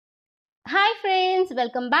Hi friends,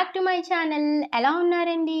 welcome back to my channel. ఎలా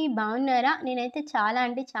ఉన్నారండి? బాగున్నారా? నేనైతే చాలా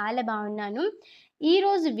అంటే చాలా బాగున్నాను.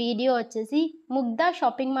 ఈరోజు వీడియో వచ్చేసి ముగ్ధా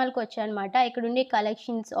షాపింగ్ మాల్కి వచ్చానమాట. ఇక్కడ ఉండే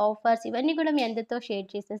కలెక్షన్స్, ఆఫర్స్ ఇవన్నీ కూడా మీ అందరితో షేర్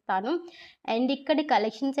చేసేస్తాను. అండ్ ఇక్కడి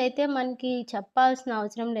కలెక్షన్స్ అయితే మనకి చెప్పాల్సిన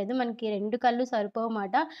అవసరం లేదు, మనకి రెండు కళ్ళు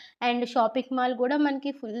సరిపోమాట. అండ్ షాపింగ్ మాల్ కూడా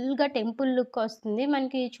మనకి ఫుల్గా టెంపుల్ లుక్ వస్తుంది.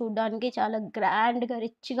 మనకి చూడడానికి చాలా గ్రాండ్గా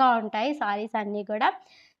రిచ్గా ఉంటాయి సారీస్ అన్నీ కూడా.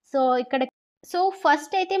 సో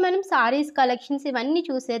ఫస్ట్ అయితే మనం సారీస్ కలెక్షన్స్ ఇవన్నీ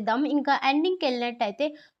చూసేద్దాం. ఇంకా ఎండింగ్‌కెళ్ళినట్టయితే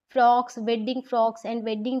frocks, wedding frocks and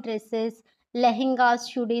wedding dresses, lehengas,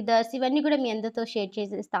 churidars ఇవన్నీ కూడా మీ అందరితో షేర్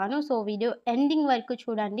చేసేస్తాను. సో వీడియో ఎండింగ్ వరకు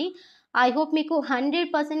చూడండి. ఐ హోప్ మీకు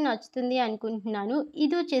 100% నచ్చుతుంది అనుకుంటున్నాను.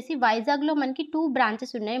 ఇది వచ్చేసి వైజాగ్‌లో మనకి 2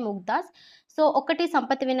 బ్రాంచెస్ ఉన్నాయి ముగ్ధాస్. సో ఒకటి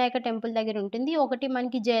సంపత్ వినాయక టెంపుల్ దగ్గర ఉంటుంది. ఒకటి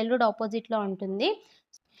మనకి జైల్ రోడ్ అపోజిట్‌లో ఉంటుంది.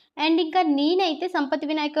 అండ్ ఇంకా నేనైతే సంపత్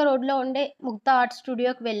వినాయక రోడ్‌లో ఉండే ముగ్ధా ఆర్ట్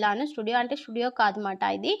స్టూడియోకి వెళ్ళాను. స్టూడియో అంటే స్టూడియో కాదన్నమాట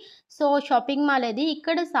ఇది. సో షాపింగ్ మాల్ అది.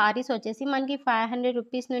 ఇక్కడ సారీస్ వచ్చేసి మనకి 500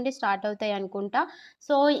 రూపీస్ నుండి స్టార్ట్ అవుతాయి అనుకుంటా.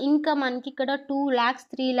 సో ఇంకా మనకి ఇక్కడ 2,00,000,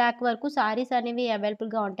 3,00,000 వరకు సారీస్ అనేవి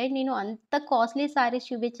అవైలబుల్‌గా ఉంటాయి. నేను అంత కాస్ట్లీ సారీస్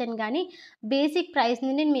చూపించను కానీ బేసిక్ ప్రైస్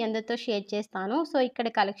నుండి నేను మీ అందరితో షేర్ చేస్తాను. సో ఇక్కడ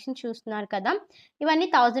కలెక్షన్ చూస్తున్నారు కదా! ఇవన్నీ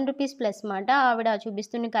 1000 రూపీస్ ప్లస్ మాట. ఆవిడ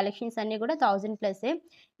చూపిస్తున్న కలెక్షన్స్ అన్నీ కూడా 1000 ప్లసే.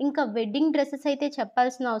 ఇంకా వెడ్డింగ్ డ్రెసెస్ అయితే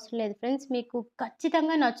చెప్పాల్సిన అవసరం లేదు ఫ్రెండ్స్. మీకు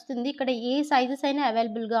ఖచ్చితంగా నచ్చుతుంది. ఇక్కడ ఏ సైజెస్ అయినా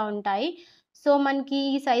అవైలబుల్‌గా ఉంటాయి. సో మనకి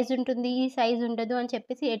ఈ సైజ్ ఉంటుంది, ఈ సైజ్ ఉండదు అని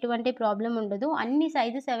చెప్పేసి ఎటువంటి ప్రాబ్లమ్ ఉండదు. అన్ని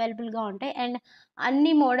సైజెస్ అవైలబుల్‌గా ఉంటాయి. అండ్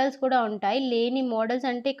అన్ని మోడల్స్ కూడా ఉంటాయి. లేని మోడల్స్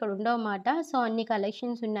అంటే ఇక్కడ ఉండవన్నమాట. సో అన్ని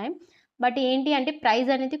కలెక్షన్స్ ఉన్నాయి. బట్ ఏంటి అంటే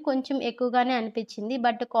ప్రైస్ అనేది కొంచెం ఎక్కువగానే అనిపించింది.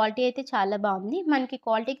 బట్ క్వాలిటీ అయితే చాలా బాగుంది. మనకి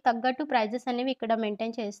క్వాలిటీకి తగ్గట్టు ప్రైజెస్ అనేవి ఇక్కడ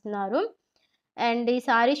మెయింటైన్ చేస్తున్నారు. అండ్ ఈ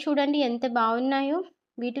సారీస్ చూడండి ఎంత బాగున్నాయో.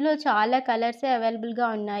 వీటిలో చాలా కలర్సే అవైలబుల్‌గా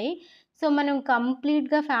ఉన్నాయి. సో మనం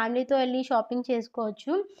కంప్లీట్‌గా ఫ్యామిలీతో ఎళ్లి షాపింగ్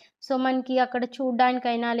చేసుకోవచ్చు. సో మనకి అక్కడ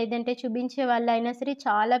చూడ్డానికైనా, లేదంటే చూపించే వాళ్ళైనా సరే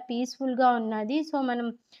చాలా పీస్‌ఫుల్‌గా ఉన్నది. సో మనం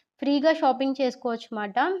ఫ్రీగా షాపింగ్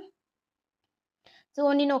చేసుకోవచ్చుమాట. సో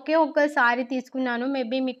నేను ఒకే ఒక్క సారీ తీసుకున్నాను.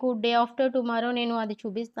 మేబీ మీకు డే ఆఫ్టర్ టుమారో నేను అది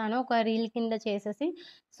చూపిస్తాను. ఒక రీల్ కింద చేసేసి.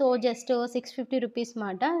 సో జస్ట్ 650 రూపీస్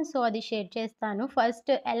మాట. సో అది షేర్ చేస్తాను.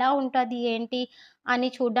 ఫస్ట్ ఎలా ఉంటది, ఏంటి అని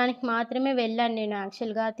చూడ్డానికి మాత్రమే వెళ్ళాను నేను.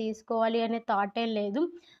 యాక్చువల్‌గా తీసుకోవాలి అనే థాట్ ఏం లేదు.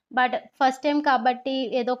 బట్ ఫస్ట్ టైమ్ కాబట్టి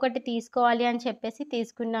ఏదో ఒకటి తీసుకోవాలి అని చెప్పేసి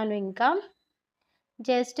తీసుకున్నాను ఇంకా.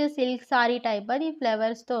 జస్ట్ సిల్క్ సారీ టైప్ అది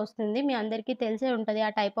ఫ్లవర్స్‌తో వస్తుంది. మీ అందరికీ తెలిసే ఉంటది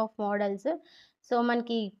ఆ టైప్ ఆఫ్ మోడల్స్. సో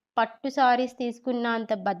మనకి పట్టు సారీస్ తీసుకున్న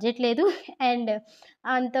అంత బడ్జెట్ లేదు. అండ్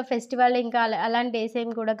అంత ఫెస్టివల్ ఇంకా అలాంటి డేస్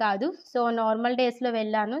ఏమి కూడా కాదు. సో నార్మల్ డేస్‌లో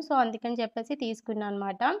వెళ్ళాను. సో అందుకని చెప్పేసి తీసుకున్నా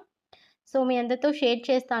అనమాట. సో మీ అందరితో షేర్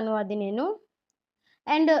చేస్తాను అది నేను.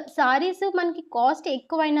 అండ్ సారీస్ మనకి కాస్ట్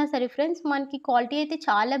ఎక్కువైనా సరే ఫ్రెండ్స్, మనకి క్వాలిటీ అయితే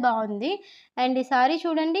చాలా బావుంది. అండ్ ఈ సారీ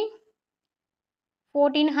చూడండి,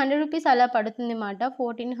 1400 రూపీస్ అలా పడుతుంది మాట.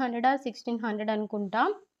 1400 1600 అనుకుంటా.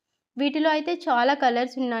 వీటిలో అయితే చాలా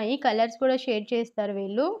కలర్స్ ఉన్నాయి. కలర్స్ కూడా షేర్ చేస్తారు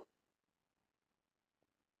వీళ్ళు.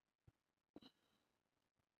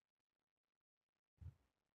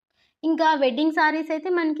 ఇంకా వెడ్డింగ్ సారీస్ అయితే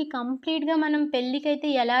మనకి కంప్లీట్‌గా మనం పెళ్ళికైతే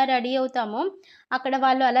ఎలా రెడీ అవుతామో, అక్కడ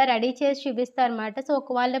వాళ్ళు అలా రెడీ చేసి చూపిస్తారన్నమాట. సో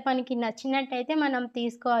ఒకవేళ మనకి నచ్చినట్టయితే మనం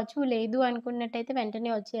తీసుకోవచ్చు. లేదు అనుకున్నట్టయితే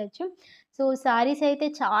వెంటనే వచ్చేయొచ్చు. సో సారీస్ అయితే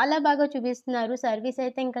చాలా బాగా చూపిస్తున్నారు. సర్వీస్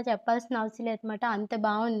అయితే ఇంకా చెప్పాల్సిన అవసరం లేదన్నమాట. అంత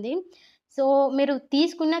బావుంది. సో మీరు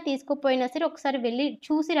తీసుకున్నా, తీసుకోకపోయినా సరే ఒకసారి వెళ్లి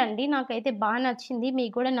చూసి రండి. నాకైతే నచ్చింది.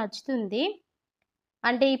 మీకు కూడా నచ్చుతుంది.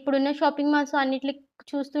 అంటే ఇప్పుడున్న షాపింగ్ మాల్స్ అన్నిట్లికి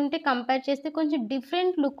చూస్తుంటే కంపేర్ చేస్తే కొంచెం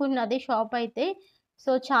డిఫరెంట్ లుక్ ఉన్నది షాప్ అయితే.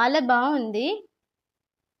 సో చాలా బావుంది.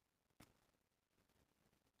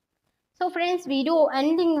 సో ఫ్రెండ్స్, వీడియో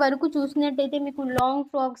ఎండింగ్ వరకు చూసినట్టయితే మీకు లాంగ్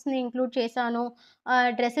ఫ్రాక్స్‌ని ఇంక్లూడ్ చేశాను.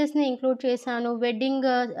 డ్రెసెస్‌ని ఇంక్లూడ్ చేశాను. వెడ్డింగ్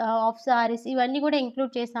ఆఫ్ సారీస్ ఇవన్నీ కూడా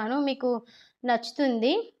ఇంక్లూడ్ చేశాను. మీకు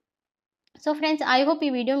నచ్చుతుంది. సో ఫ్రెండ్స్, ఐ హోప్ ఈ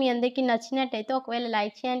వీడియో మీ అందరికీ నచ్చినట్టయితే ఒకవేళ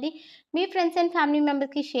లైక్ చేయండి. మీ ఫ్రెండ్స్ అండ్ ఫ్యామిలీ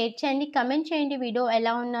మెంబర్స్‌కి షేర్ చేయండి. కమెంట్ చేయండి వీడియో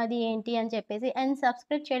ఎలా ఉన్నది, ఏంటి అని చెప్పేసి. అండ్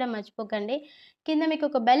సబ్స్క్రైబ్ చేయడం మర్చిపోకండి. కింద మీకు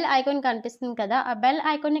ఒక బెల్ ఐకాన్ కనిపిస్తుంది కదా! ఆ బెల్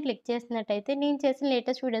ఐకాన్‌ని క్లిక్ చేసినట్టయితే నేను చేసిన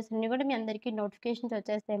లేటెస్ట్ వీడియోస్ అన్నీ కూడా మీ అందరికీ నోటిఫికేషన్స్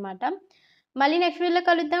వచ్చేస్తాయన్నమాట. మళ్ళీ నెక్స్ట్ వీడియోలో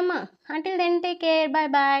కలుద్దామా? Until then take care. By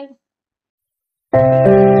by.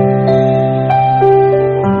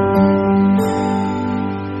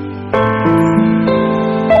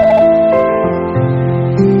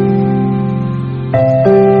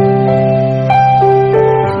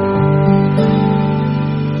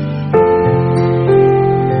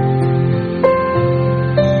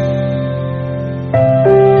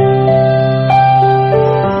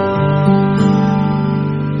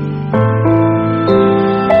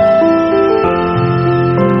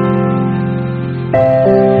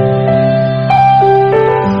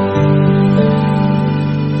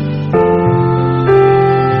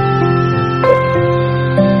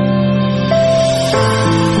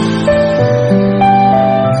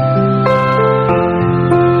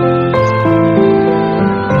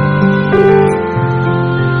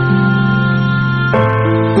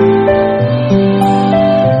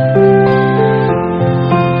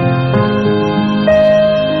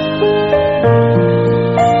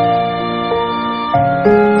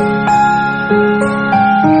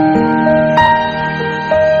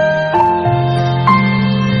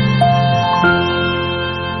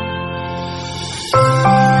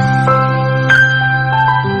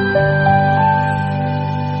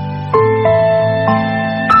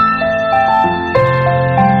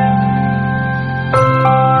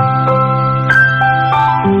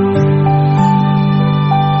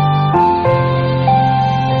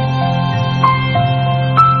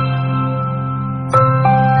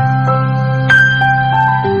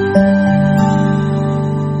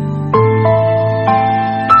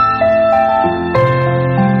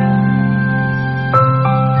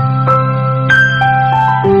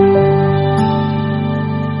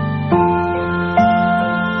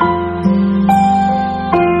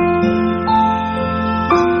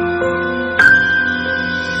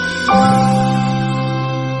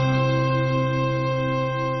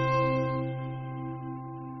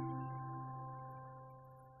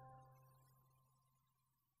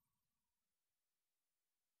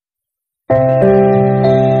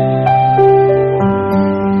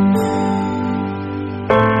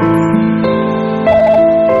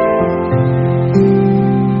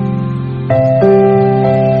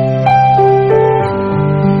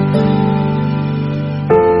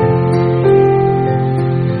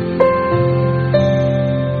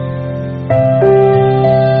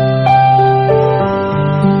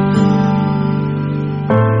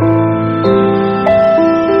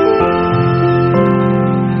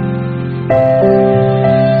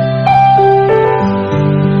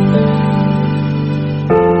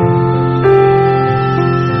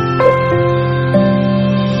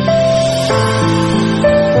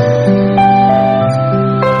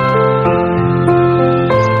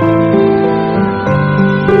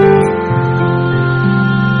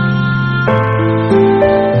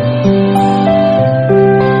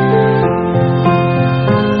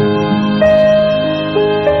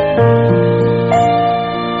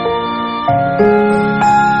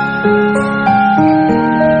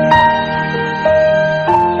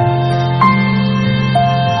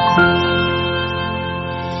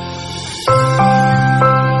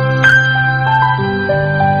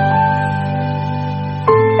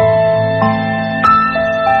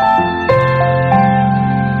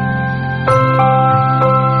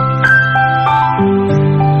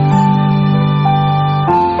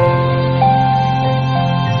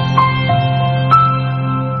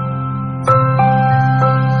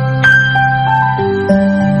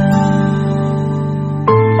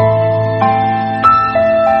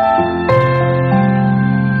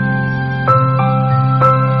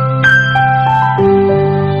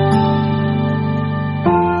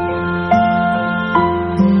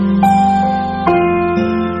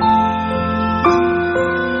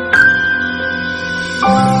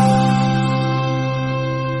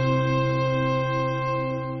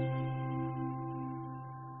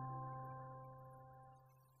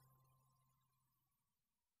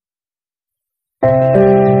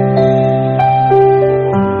 Bye.